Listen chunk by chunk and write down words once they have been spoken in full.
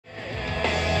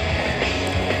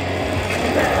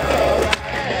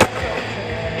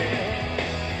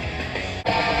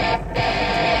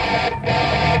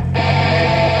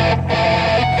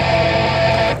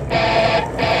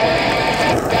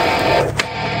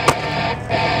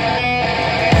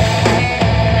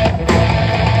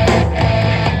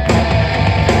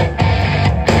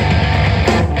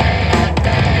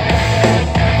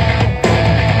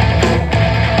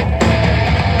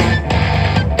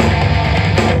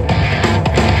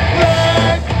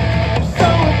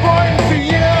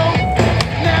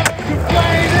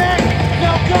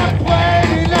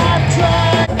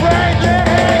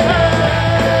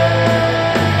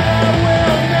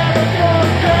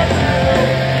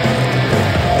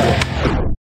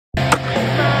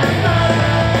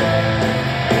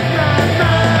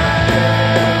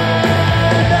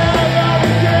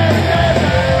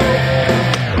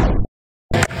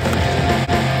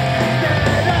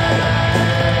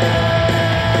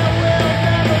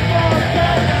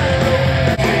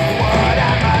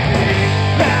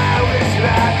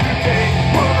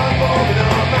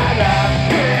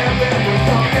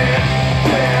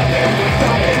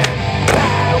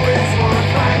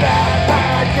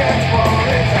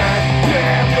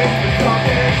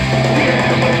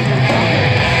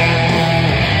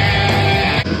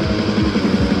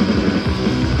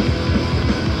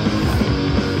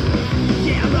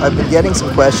I've been getting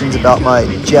some questions about my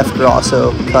Jeff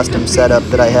Grosso custom setup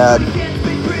that I had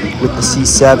with the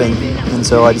C7, and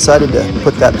so I decided to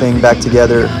put that thing back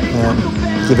together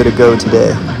and give it a go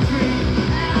today.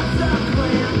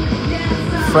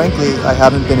 Frankly, I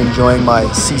haven't been enjoying my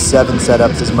C7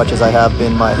 setups as much as I have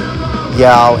been my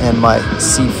Yao and my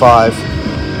C5.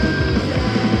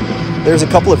 There's a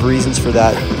couple of reasons for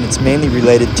that, and it's mainly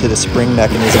related to the spring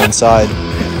mechanism inside.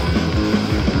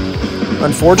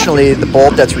 Unfortunately, the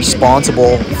bolt that's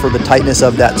responsible for the tightness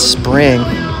of that spring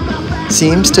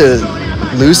seems to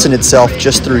loosen itself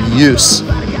just through use.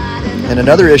 And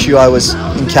another issue I was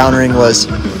encountering was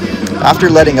after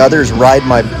letting others ride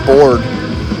my board,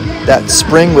 that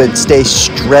spring would stay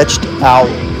stretched out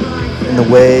in the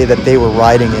way that they were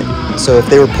riding it. So if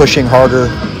they were pushing harder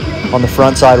on the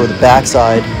front side or the back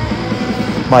side,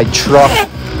 my truck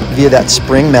via that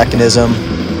spring mechanism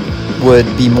would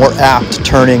be more apt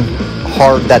turning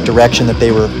hard that direction that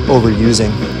they were overusing.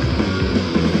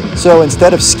 So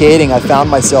instead of skating, I found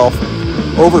myself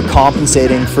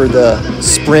overcompensating for the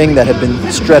spring that had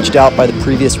been stretched out by the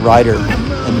previous rider,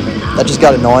 and that just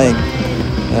got annoying,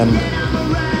 and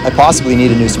I possibly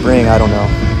need a new spring, I don't know.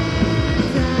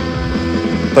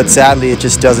 But sadly, it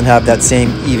just doesn't have that same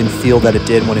even feel that it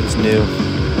did when it was new.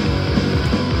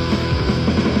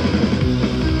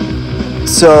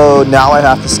 So now I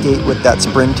have to skate with that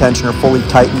spring tensioner fully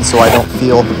tightened so I don't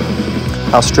feel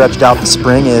how stretched out the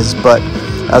spring is. But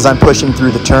as I'm pushing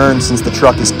through the turn, since the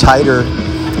truck is tighter,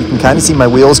 you can kind of see my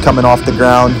wheels coming off the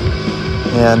ground,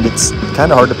 and it's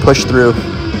kind of hard to push through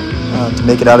to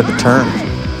make it out of the turn.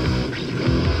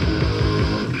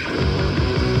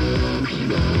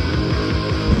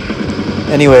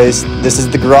 Anyways, this is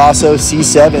the Grosso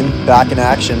C7 back in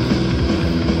action.